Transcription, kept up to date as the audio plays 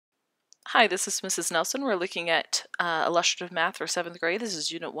Hi, this is Mrs. Nelson. We're looking at illustrative math for 7th grade. This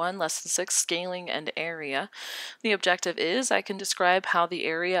is Unit 1, Lesson 6, Scaling and Area. The objective is I can describe how the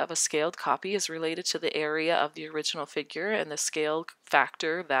area of a scaled copy is related to the area of the original figure and the scale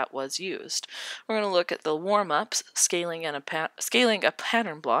factor that was used. We're going to look at the warm-ups, scaling a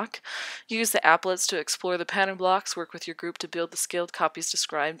pattern block. Use the applets to explore the pattern blocks. Work with your group to build the scaled copies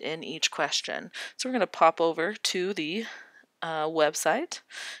described in each question. So we're going to pop over to the website,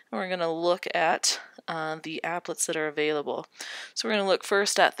 and we're going to look at the applets that are available. So we're going to look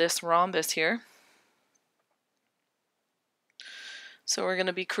first at this rhombus here. So we're going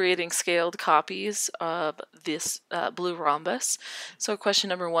to be creating scaled copies of this blue rhombus. So question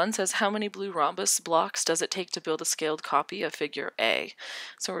number 1 says, how many blue rhombus blocks does it take to build a scaled copy of figure A?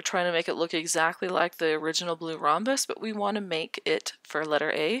 So we're trying to make it look exactly like the original blue rhombus, but we want to make it, for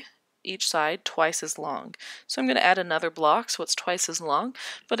letter A, each side twice as long. So I'm going to add another block so it's twice as long,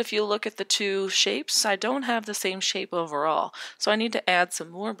 but if you look at the two shapes, I don't have the same shape overall. So I need to add some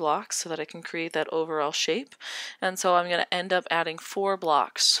more blocks so that I can create that overall shape. And so I'm going to end up adding 4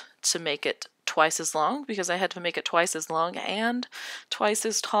 blocks to make it twice as long, because I had to make it twice as long and twice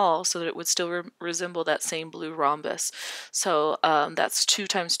as tall so that it would still resemble that same blue rhombus. So that's 2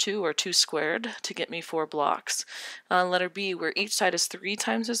 times 2, or 2 squared, to get me 4 blocks. Letter B, where each side is 3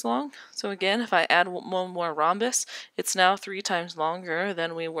 times as long. So again, if I add one more rhombus, it's now 3 times longer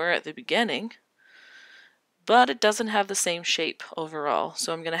than we were at the beginning, but it doesn't have the same shape overall.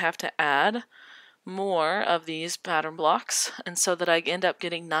 So I'm going to have to add more of these pattern blocks, and so that I end up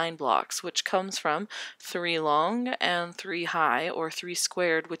getting 9 blocks, which comes from 3 long and 3 high, or 3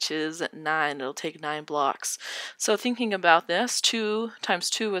 squared, which is 9. It'll take 9 blocks. So thinking about this, 2 times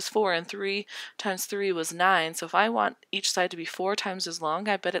 2 was 4, and 3 times 3 was 9. So if I want each side to be 4 times as long,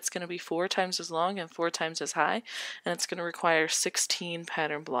 I bet it's going to be 4 times as long and 4 times as high, and it's going to require 16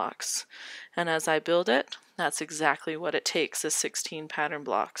 pattern blocks. And as I build it, that's exactly what it takes, is 16 pattern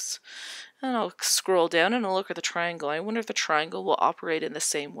blocks. And I'll scroll down and I'll look at the triangle. I wonder if the triangle will operate in the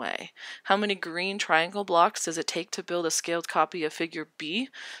same way. How many green triangle blocks does it take to build a scaled copy of figure B?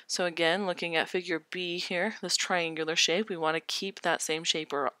 So again, looking at figure B here, this triangular shape, we want to keep that same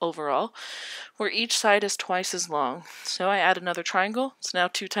shape overall, where each side is twice as long. So I add another triangle. It's now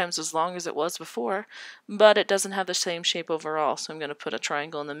 2 times as long as it was before, but it doesn't have the same shape overall. So I'm going to put a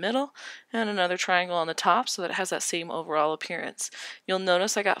triangle in the middle and another triangle on the top so that it has that same overall appearance. You'll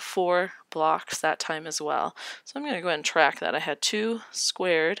notice I got 4 blocks that time as well. So I'm going to go ahead and track that. I had 2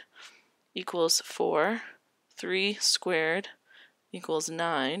 squared equals 4, 3 squared equals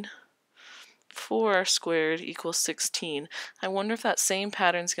 9, 4 squared equals 16. I wonder if that same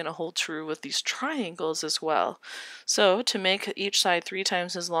pattern is going to hold true with these triangles as well. So to make each side 3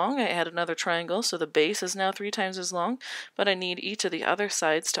 times as long, I add another triangle, so the base is now 3 times as long, but I need each of the other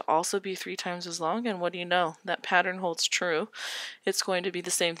sides to also be 3 times as long, and what do you know? That pattern holds true. It's going to be the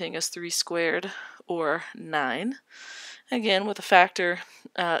same thing as 3 squared, or 9. Again, with a factor,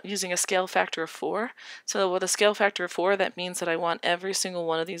 using a scale factor of 4. So with a scale factor of 4, that means that I want every single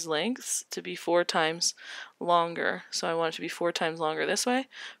one of these lengths to be 4 times longer. So I want it to be 4 times longer this way,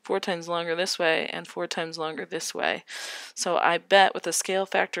 4 times longer this way, and 4 times longer this way. So I bet with a scale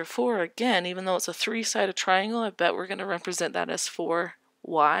factor of 4, again, even though it's a 3-sided triangle, I bet we're going to represent that as 4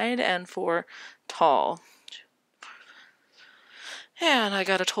 wide and 4 tall. And I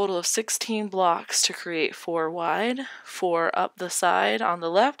got a total of 16 blocks to create 4 wide, 4 up the side on the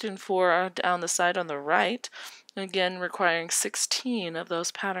left, and 4 down the side on the right. Again, requiring 16 of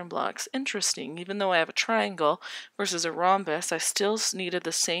those pattern blocks. Interesting, even though I have a triangle versus a rhombus, I still needed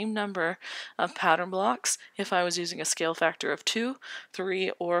the same number of pattern blocks if I was using a scale factor of 2,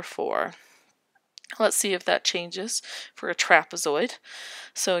 3, or 4. Let's see if that changes for a trapezoid.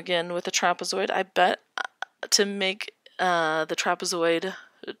 So again, with a trapezoid, I bet to make the trapezoid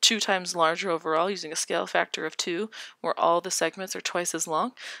 2 times larger overall, using a scale factor of 2, where all the segments are twice as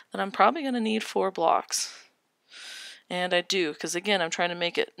long, then I'm probably going to need 4 blocks. And I do, because again, I'm trying to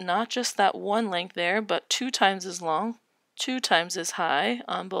make it not just that one length there, but 2 times as long, 2 times as high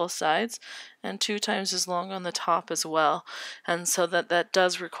on both sides, and 2 times as long on the top as well. And so that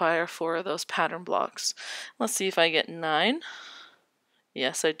does require 4 of those pattern blocks. Let's see if I get 9.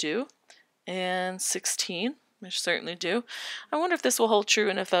 Yes, I do. And 16. I certainly do. I wonder if this will hold true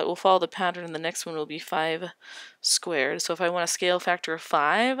and if that will follow the pattern, and the next one will be 5 squared. So if I want a scale factor of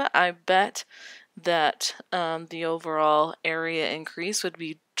 5, I bet that the overall area increase would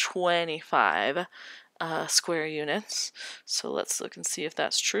be 25 square units. So let's look and see if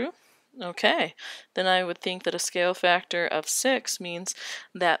that's true. Okay, then I would think that a scale factor of 6 means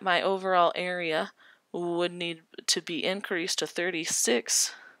that my overall area would need to be increased to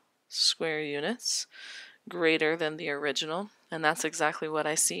 36 square units greater than the original, and that's exactly what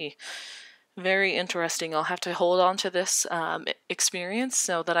I see. Very interesting. I'll have to hold on to this experience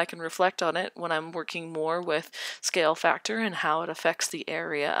so that I can reflect on it when I'm working more with scale factor and how it affects the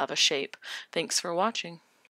area of a shape. Thanks for watching.